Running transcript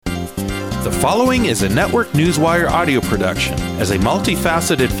The following is a Network Newswire audio production. As a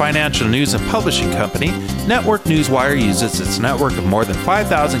multifaceted financial news and publishing company, Network Newswire uses its network of more than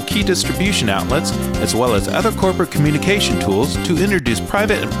 5,000 key distribution outlets, as well as other corporate communication tools, to introduce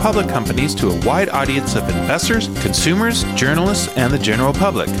private and public companies to a wide audience of investors, consumers, journalists, and the general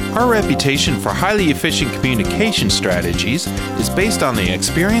public. Our reputation for highly efficient communication strategies is based on the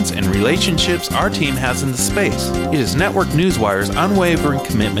experience and relationships our team has in the space. It is Network Newswire's unwavering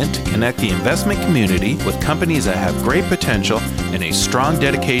commitment to connect the investment community with companies that have great potential and a strong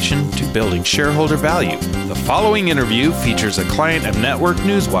dedication to building shareholder value. The following interview features a client of Network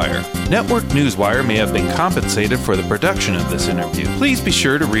Newswire. Network Newswire may have been compensated for the production of this interview. Please be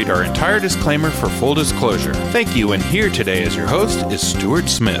sure to read our entire disclaimer for full disclosure. Thank you, and here today as your host is Stuart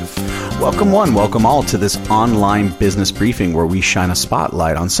Smith. Welcome one, welcome all to this online business briefing where we shine a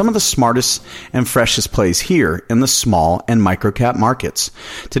spotlight on some of the smartest and freshest plays here in the small and microcap markets.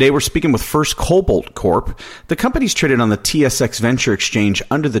 Today we're speaking with First Cobalt Corp. The company's traded on the TSX Venture Exchange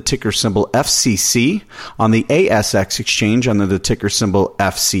under the ticker symbol FCC, on the ASX Exchange under the ticker symbol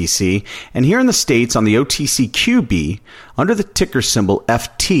FCC, and here in the States on the OTCQB under the ticker symbol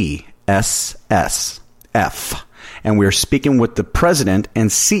FTSSF. And we're speaking with the president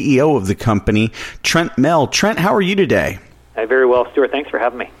and CEO of the company, Trent Mell. Trent, how are you today? Very well, Stuart. Thanks for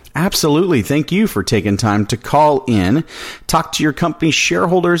having me. Absolutely. Thank you for taking time to call in, talk to your company's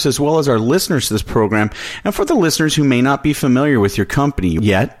shareholders as well as our listeners to this program. And for the listeners who may not be familiar with your company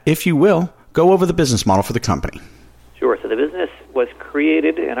yet, if you will, go over the business model for the company. Sure. So the business was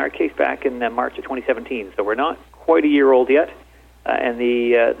created, in our case, back in March of 2017. So we're not quite a year old yet. And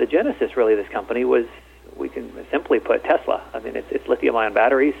the genesis, really, of this company was, we can simply put, Tesla. I mean, it's lithium-ion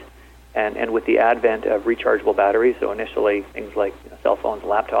batteries, and with the advent of rechargeable batteries, so initially things like cell phones,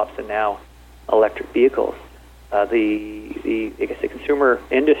 laptops, and now electric vehicles, the consumer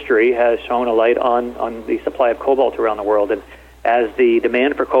industry has shown a light on the supply of cobalt around the world. And as the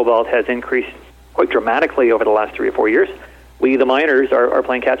demand for cobalt has increased quite dramatically over the last 3 or 4 years, we, the miners, are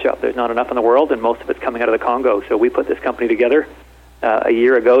playing catch-up. There's not enough in the world, and most of it's coming out of the Congo. So we put this company together a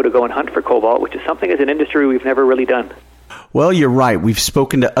year ago to go and hunt for cobalt, which is something as an industry we've never really done. Well, you're right. We've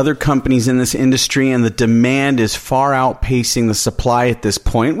spoken to other companies in this industry, and the demand is far outpacing the supply at this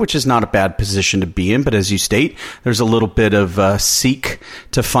point, which is not a bad position to be in. But as you state, there's a little bit of seek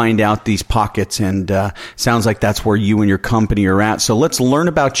to find out these pockets, and sounds like that's where you and your company are at. So let's learn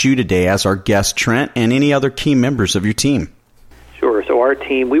about you today as our guest, Trent, and any other key members of your team. Sure. So our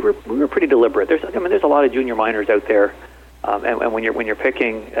team, we were pretty deliberate. There's a lot of junior miners out there. And when you're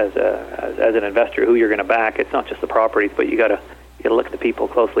picking as an investor who you're going to back, it's not just the properties, but you got to look at the people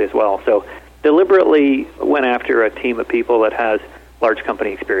closely as well. So deliberately went after a team of people that has large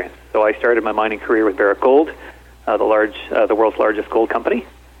company experience. So I started my mining career with Barrick Gold, the world's largest gold company,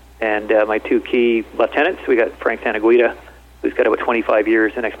 and my two key lieutenants, we got Frank Santaguida, who's got about 25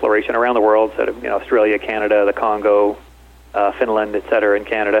 years in exploration around the world, so Australia, Canada, the Congo, Finland, etc. in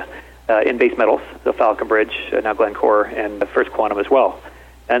Canada. In base metals, so Falcon Bridge, now Glencore, and First Quantum as well.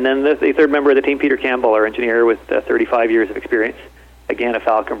 And then the third member of the team, Peter Campbell, our engineer with 35 years of experience, again a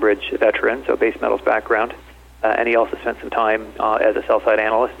Falcon Bridge veteran, so base metals background, and he also spent some time as a sell-side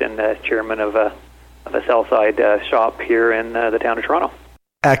analyst and chairman of a sell-side shop here in the town of Toronto.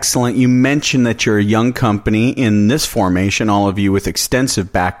 Excellent. You mentioned that you're a young company in this formation, all of you with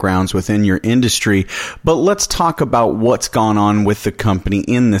extensive backgrounds within your industry. But let's talk about what's gone on with the company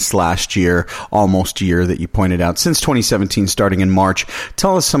in this last year, almost year that you pointed out, since 2017, starting in March.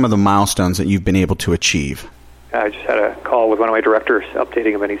 Tell us some of the milestones that you've been able to achieve. I just had a call with one of my directors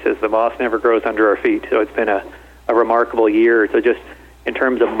updating him, and he says the moss never grows under our feet. So it's been a remarkable year. So just in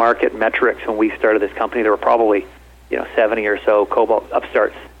terms of market metrics, when we started this company, there were probably 70 or so cobalt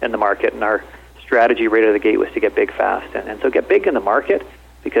upstarts in the market, and our strategy right out of the gate was to get big fast. And so get big in the market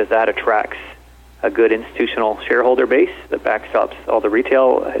because that attracts a good institutional shareholder base that backstops all the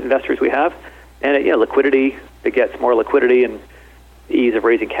retail investors we have, and liquidity, it gets more liquidity and ease of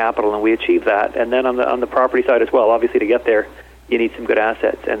raising capital, and we achieve that. And then on the property side as well, obviously to get there, you need some good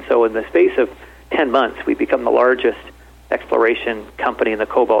assets. And so in the space of 10 months, we've become the largest exploration company in the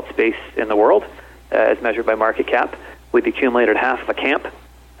cobalt space in the world. As measured by market cap. We've accumulated half of a camp,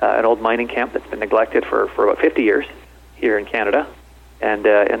 an old mining camp that's been neglected for about 50 years here in Canada. And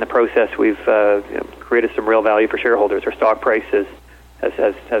in the process, we've created some real value for shareholders. Our stock price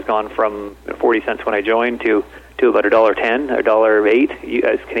has gone from 40 cents when I joined to about $1.10, $1.08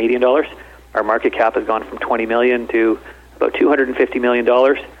 as Canadian dollars. Our market cap has gone from $20 million to about $250 million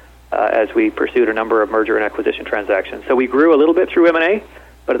as we pursued a number of merger and acquisition transactions. So we grew a little bit through M&A,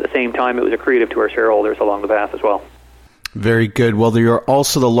 but at the same time, it was accretive to our shareholders along the path as well. Very good. Well, they are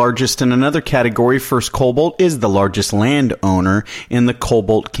also the largest in another category. First Cobalt is the largest landowner in the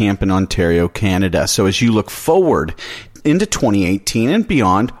Cobalt Camp in Ontario, Canada. So as you look forward into 2018 and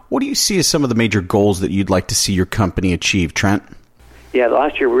beyond, what do you see as some of the major goals that you'd like to see your company achieve, Trent? Yeah,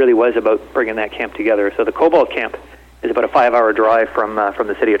 last year really was about bringing that camp together. So the Cobalt Camp is about a 5-hour drive from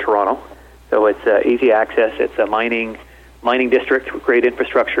the city of Toronto. So it's easy access. It's a mining district with great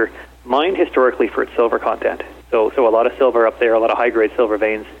infrastructure, mined historically for its silver content. So a lot of silver up there, a lot of high-grade silver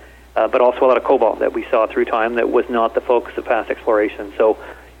veins, but also a lot of cobalt that we saw through time that was not the focus of past exploration. So,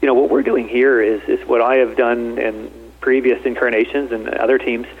 what we're doing here is what I have done in previous incarnations and other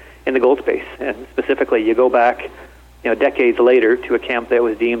teams in the gold space. And specifically, you go back, decades later to a camp that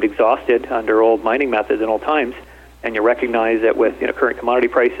was deemed exhausted under old mining methods in old times, and you recognize that with current commodity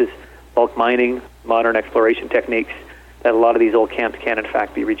prices, bulk mining, modern exploration techniques, that a lot of these old camps can in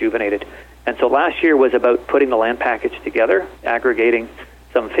fact be rejuvenated. And so last year was about putting the land package together, aggregating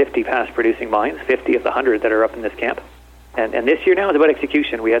some 50 past producing mines, 50 of the 100 that are up in this camp. And this year now is about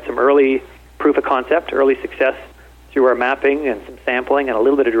execution. We had some early proof of concept, early success through our mapping and some sampling and a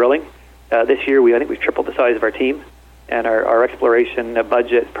little bit of drilling. This year, I think we've tripled the size of our team, and our exploration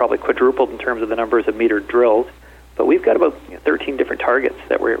budget probably quadrupled in terms of the numbers of meter drilled. But we've got about 13 different targets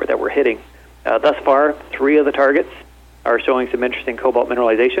that we're hitting. Thus far, 3 of the targets are showing some interesting cobalt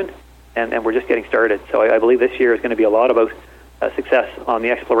mineralization, and we're just getting started. So I believe this year is going to be a lot about success on the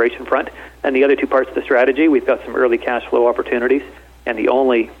exploration front. And the other 2 parts of the strategy, we've got some early cash flow opportunities and the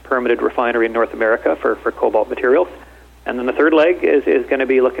only permitted refinery in North America for cobalt materials. And then the third leg is going to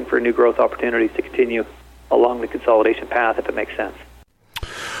be looking for new growth opportunities to continue along the consolidation path, if it makes sense.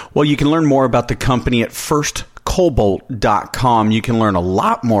 Well, you can learn more about the company at firstcobalt.com. You can learn a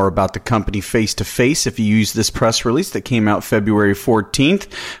lot more about the company face-to-face if you use this press release that came out February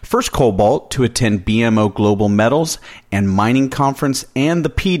 14th. First Cobalt to attend BMO Global Metals and Mining Conference and the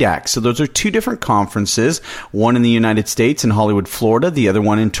PDAC. So those are 2 different conferences, one in the United States in Hollywood, Florida, the other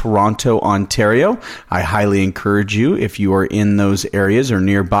one in Toronto, Ontario. I highly encourage you, if you are in those areas or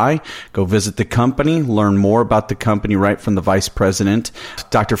nearby, go visit the company, learn more about the company right from the Vice President,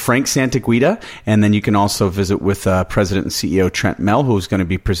 Dr. Frank Santaguida, and then you can also visit with President and CEO Trent Mell, who's going to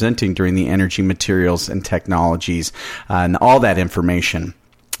be presenting during the Energy Materials and Technologies, and all that information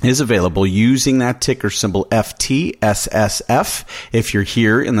is available using that ticker symbol FTSSF if you're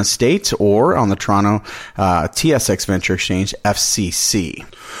here in the States, or on the Toronto TSX Venture Exchange, FCC.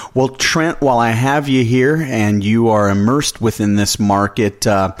 Well, Trent, while I have you here and you are immersed within this market,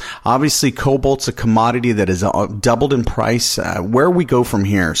 obviously cobalt's a commodity that has doubled in price. Where we go from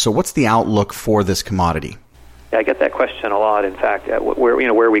here? So what's the outlook for this commodity? Yeah, I get that question a lot. In fact, where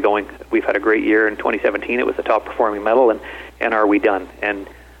are we going? We've had a great year in 2017. It was the top performing metal, and are we done? And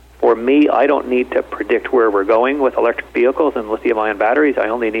for me, I don't need to predict where we're going with electric vehicles and lithium-ion batteries. I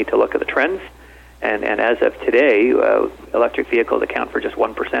only need to look at the trends. And as of today, electric vehicles account for just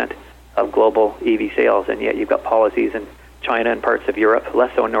 1% of global EV sales, and yet you've got policies in China and parts of Europe,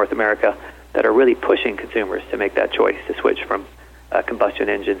 less so in North America, that are really pushing consumers to make that choice to switch from combustion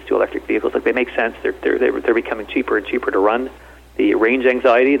engines to electric vehicles. Like, they make sense. They're becoming cheaper and cheaper to run. The range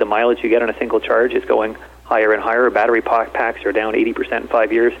anxiety, the mileage you get on a single charge, is going higher and higher. Battery packs are down 80% in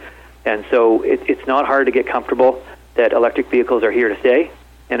 5 years. And so it's not hard to get comfortable that electric vehicles are here to stay.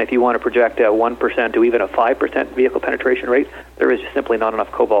 And if you want to project a 1% to even a 5% vehicle penetration rate, there is just simply not enough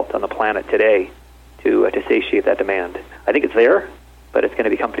cobalt on the planet today to satiate that demand. I think it's there, but it's going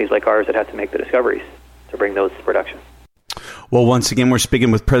to be companies like ours that have to make the discoveries to bring those to production. Well, once again, we're speaking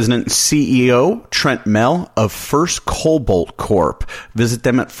with President and CEO Trent Mell of First Cobalt Corp. Visit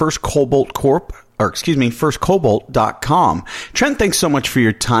them at firstcobalt.com. Trent, thanks so much for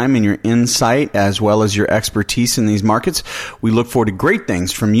your time and your insight, as well as your expertise in these markets. We look forward to great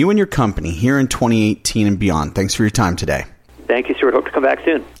things from you and your company here in 2018 and beyond. Thanks for your time today. Thank you, Stuart. Hope to come back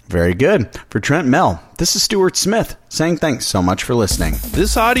soon. Very good. For Trent Mell, this is Stuart Smith saying thanks so much for listening.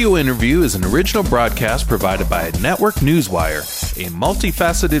 This audio interview is an original broadcast provided by Network Newswire, a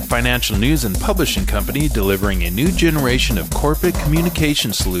multifaceted financial news and publishing company delivering a new generation of corporate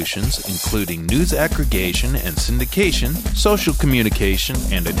communication solutions, including news aggregation and syndication, social communication,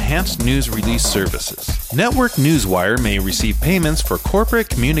 and enhanced news release services. Network Newswire may receive payments for corporate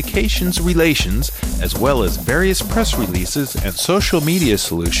communications relations, as well as various press releases and social media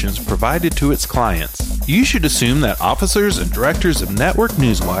solutions provided to its clients. You should assume that officers and directors of Network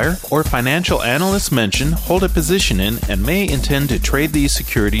Newswire or financial analysts mentioned hold a position in and may intend to trade these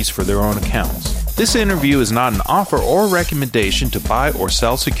securities for their own accounts. This interview is not an offer or recommendation to buy or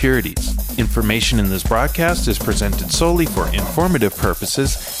sell securities. Information in this broadcast is presented solely for informative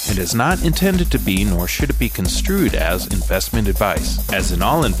purposes and is not intended to be, nor should it be construed as, investment advice. As in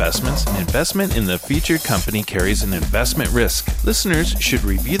all investments, an investment in the featured company carries an investment risk. Listeners should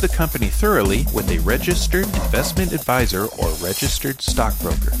review the company thoroughly with a registered investment advisor or registered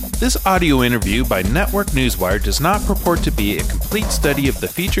stockbroker. This audio interview by Network Newswire does not purport to be a complete study of the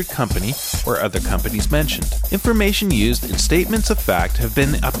featured company or other companies mentioned. Information used in statements of fact have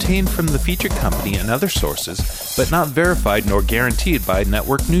been obtained from the featured company and other sources, but not verified nor guaranteed by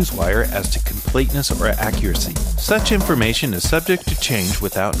Network Newswire as to completeness or accuracy. Such information is subject to change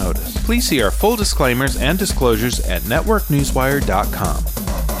without notice. Please see our full disclaimers and disclosures at networknewswire.com.